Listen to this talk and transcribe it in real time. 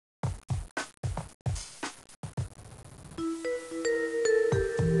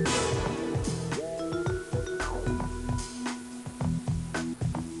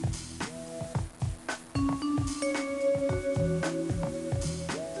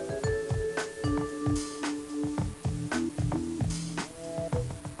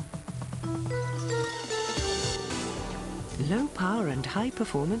power and high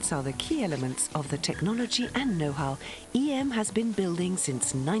performance are the key elements of the technology and know-how EM has been building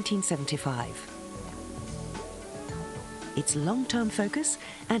since 1975. Its long-term focus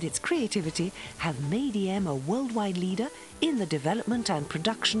and its creativity have made EM a worldwide leader in the development and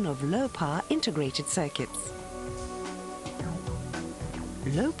production of low-power integrated circuits.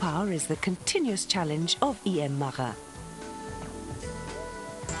 Low power is the continuous challenge of EM Microelectronics.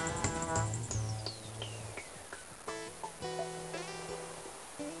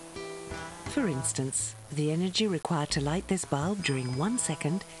 For instance, the energy required to light this bulb during 1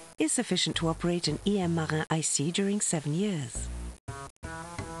 second is sufficient to operate an EM Microelectronics IC during 7 years.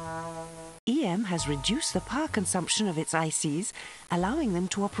 EM has reduced the power consumption of its ICs, allowing them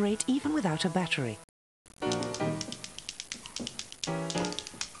to operate even without a battery.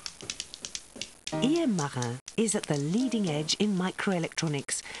 EM Microelectronics is at the leading edge in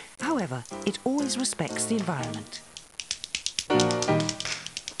microelectronics. However, it always respects the environment.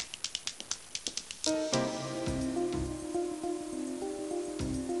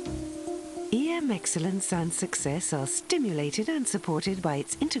 EM excellence and success are stimulated and supported by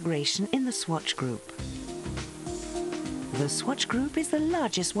its integration in the Swatch Group. The Swatch Group is the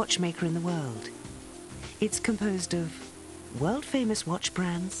largest watchmaker in the world. It's composed of world-famous watch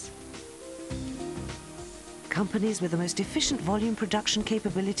brands, companies with the most efficient volume production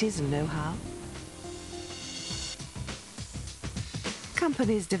capabilities and know-how,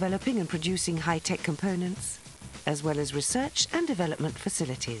 companies developing and producing high-tech components, as well as research and development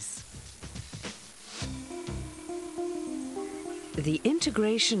facilities. The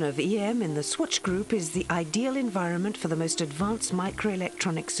integration of EM in the Swatch Group is the ideal environment for the most advanced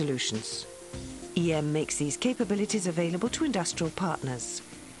microelectronic solutions. EM makes these capabilities available to industrial partners,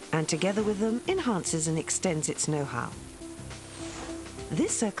 and together with them enhances and extends its know-how.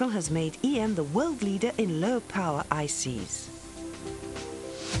 This circle has made EM the world leader in low-power ICs.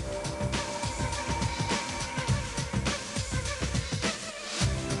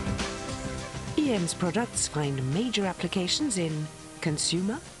 EM's products find major applications in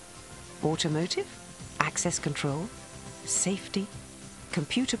consumer, automotive, access control, safety,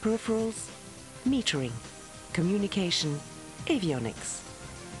 computer peripherals, metering, communication, avionics.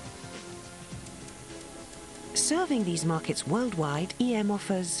 Serving these markets worldwide, EM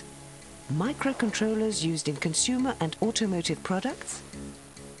offers microcontrollers used in consumer and automotive products,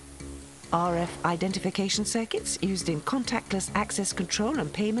 RF identification circuits used in contactless access control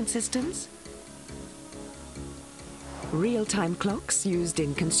and payment systems, real-time clocks used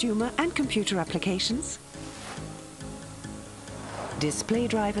in consumer and computer applications, display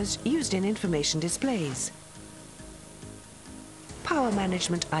drivers used in information displays, power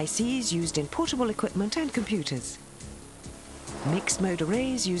management ICs used in portable equipment and computers, mixed-mode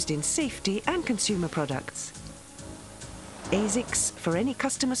arrays used in safety and consumer products, ASICs for any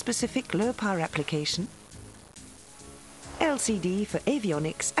customer-specific low-power application, LCD for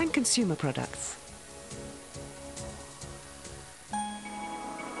avionics and consumer products.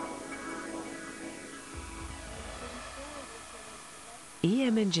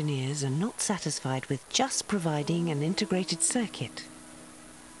 EM engineers are not satisfied with just providing an integrated circuit.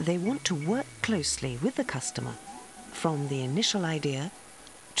 They want to work closely with the customer, from the initial idea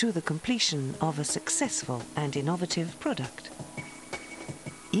to the completion of a successful and innovative product.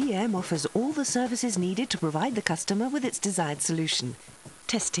 EM offers all the services needed to provide the customer with its desired solution: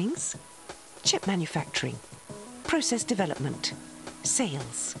 testings, chip manufacturing, process development,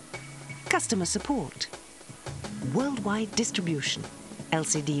 sales, customer support, worldwide distribution,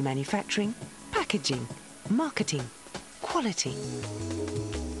 LCD manufacturing, packaging, marketing, quality,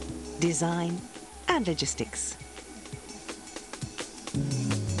 design, and logistics.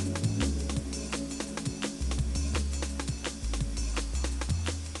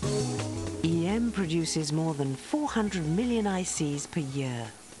 EM produces more than 400 million ICs per year.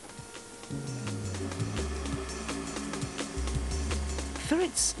 For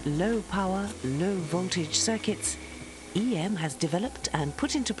its low power, low voltage circuits, EM has developed and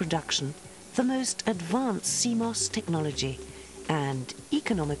put into production the most advanced CMOS technology and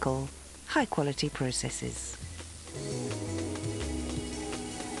economical, high-quality processes.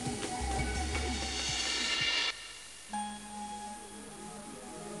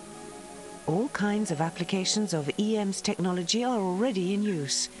 All kinds of applications of EM's technology are already in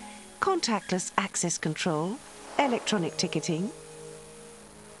use: contactless access control, electronic ticketing,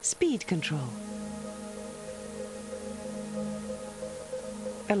 speed control.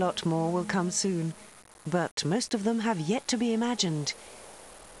 A lot more will come soon, but most of them have yet to be imagined.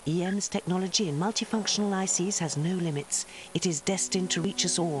 EM's technology in multifunctional ICs has no limits. It is destined to reach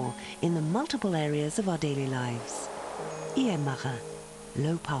us all in the multiple areas of our daily lives. EM Microelectronics,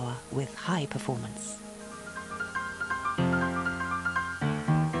 low power with high performance.